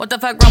What the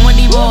fuck wrong with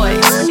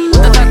Deeboyz?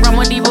 What the fuck wrong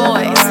with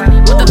Deeboyz?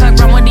 What the fuck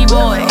wrong with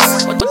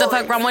Deeboyz? What the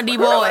fuck wrong with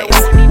Deeboyz?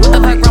 What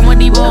the fuck wrong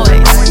with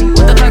Deeboyz?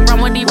 What the fuck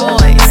wrong with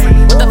Deeboyz?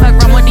 What the fuck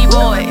wrong with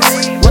Deeboyz?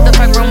 What the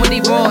fuck wrong with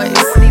Deeboyz?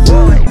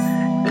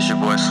 It's your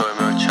boy Soy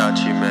Milk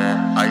Chachi,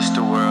 man. Ice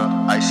the world,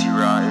 icy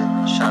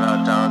rotten. Shout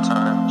out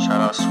Downtime,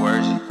 shout out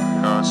Swersy.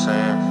 You know what I'm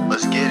saying?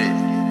 Let's get it.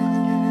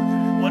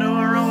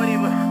 Whatever wrong with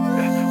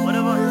Deeboyz?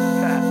 Whatever.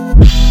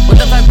 What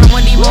the fuck wrong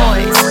with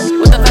Deeboyz?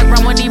 What the fuck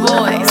wrong with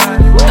Deeboyz?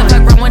 What the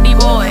fuck wrong with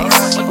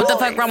Deeboyz? What the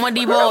fuck wrong with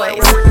Deeboyz?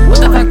 What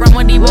the fuck wrong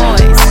with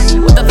Deeboyz?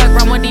 What the fuck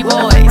wrong with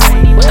Deeboyz?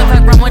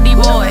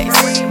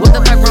 What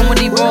the fuck wrong with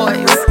Deeboyz?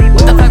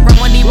 What the fuck wrong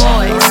with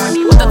Deeboyz?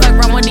 What the fuck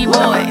wrong with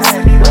Deeboyz?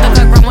 What the fuck wrong with Deeboyz? What the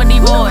fuck wrong with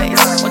Deeboyz?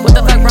 What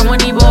the fuck wrong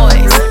with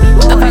Deeboyz?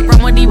 What the fuck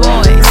wrong with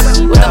Deeboyz?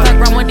 What the fuck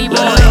wrong with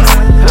Deeboyz?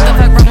 What the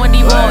fuck wrong with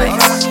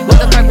Deeboyz? What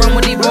the fuck wrong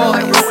with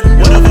Deeboyz?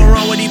 Whatever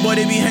wrong with Deeboyz,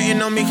 they be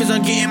hating on me cause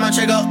I'm getting my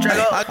check up.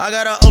 I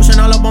got an ocean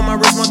all up on my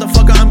wrist,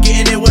 motherfucker, I'm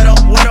getting it wet up.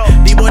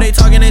 Deeboyz, they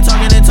talking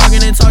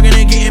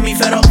and getting me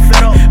fed up.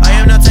 I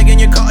am not taking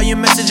your call or your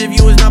message if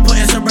you was not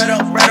putting some bread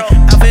up.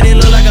 Outfit, they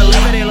look like a leak.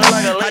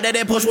 How did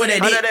they push with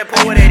that dick?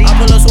 I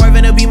pull a swerve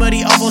in a beamer,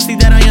 the awful see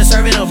that I am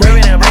serving a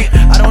break.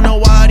 I don't know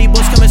why these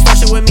boys come and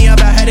special with me, I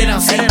about had it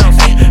on scene.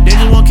 They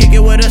just won't kick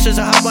it with us, just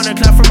a hop on the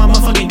cloud from my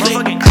motherfucking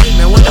clique.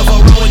 Man, what the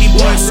fuck wrong with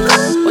Deeboyz?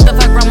 What the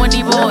fuck wrong with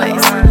Deeboyz?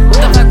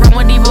 What the fuck wrong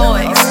with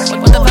Deeboyz?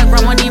 What the fuck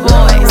wrong with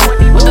Deeboyz?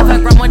 What the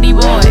fuck wrong with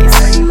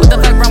Deeboyz? What the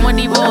fuck wrong with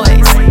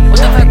Deeboyz? What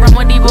the fuck wrong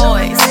with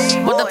Deeboyz?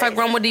 What the fuck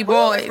wrong with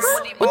Deeboyz?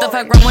 What the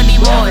fuck wrong with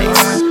Deeboyz?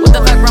 What the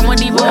fuck wrong with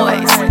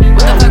Deeboyz?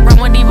 What the fuck wrong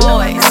with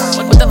Deeboyz?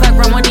 What the fuck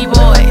wrong with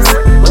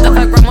Deeboyz? What the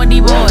fuck wrong with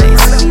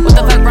Deeboyz? What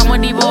the fuck wrong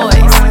with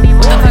Deeboyz?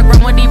 What the fuck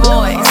wrong with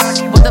Deeboyz?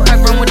 What the fuck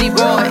wrong with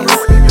Deeboyz?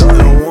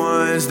 The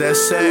ones that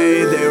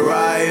say they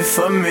right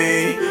for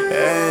me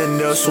and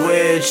they'll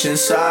switch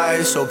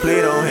inside, so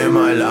please don't hit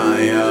my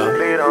line, yeah.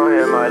 Please don't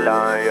hit my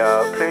line,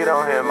 yeah. Please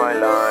don't hit my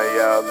line,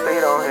 yeah.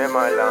 Please don't hit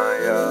my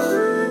line,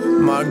 yeah.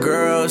 My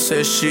girl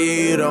says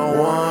she don't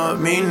want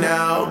me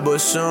now,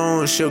 but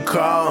soon she'll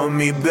call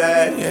me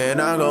back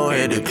and I'm gon'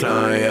 hit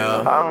decline,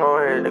 yeah. I'm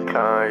gon' hit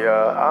decline,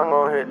 yeah. I'm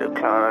gon' hit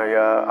decline,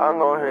 yeah. I'm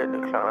gon' hit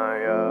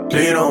decline, yeah.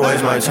 Please don't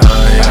waste my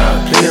time,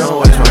 yeah. Please don't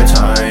waste my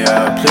time,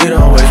 yeah. Please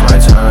don't waste my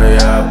time,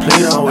 yeah.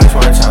 Please don't waste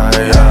my time,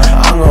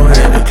 yeah. I'm gon'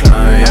 hit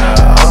decline, yeah.